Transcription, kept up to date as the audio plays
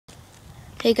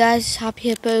Hey guys, Happy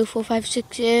Hippo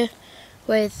 456 here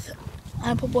with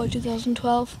Apple Boy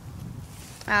 2012,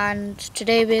 and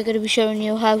today we're going to be showing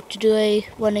you how to do a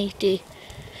 180.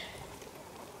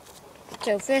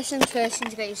 So first things first, you need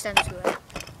to get your stand to it.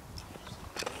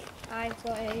 I've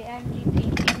got a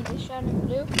MGP edition in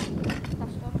blue.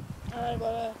 That's one. I've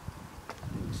got a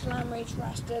Slam Reach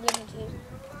Raster Limited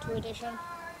 2 edition,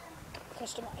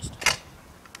 customised.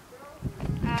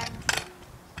 And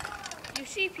you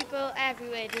see people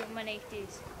everywhere doing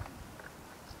 180s.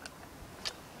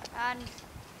 And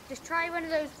just try one of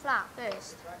those flat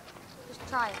first. Just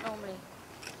try it normally.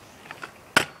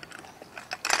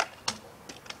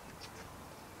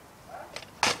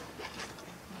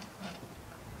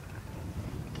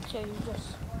 So you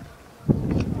just to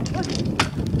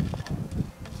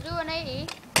do 180,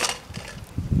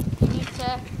 you need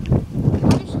to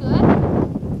put your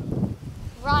screw,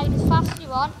 ride as fast as you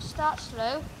want, start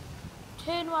slow,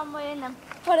 turn one way and then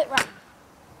pull it round.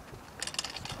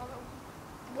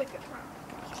 Whip it round.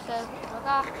 So like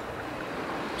that,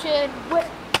 turn, whip,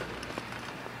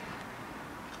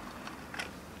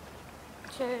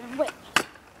 turn, whip.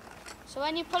 So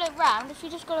when you pull it round, if you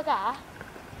just go like that,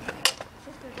 it's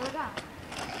just going to go like that.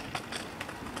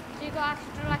 So you've got to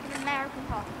actually do like an American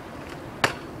hop.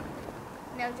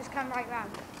 And it'll just come right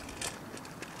round.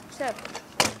 So,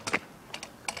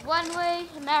 one way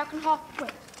American hop,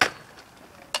 whip.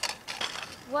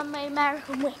 One way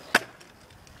American whip.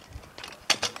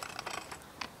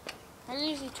 I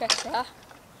usually trick that.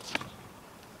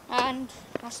 And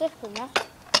that's it from that.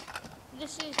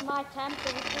 This is my temp of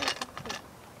the 360.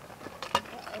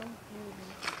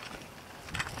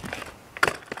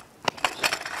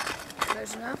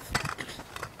 Close enough.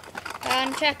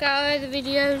 And check out other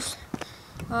videos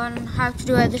on how to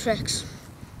do other tricks.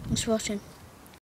 Thanks for watching.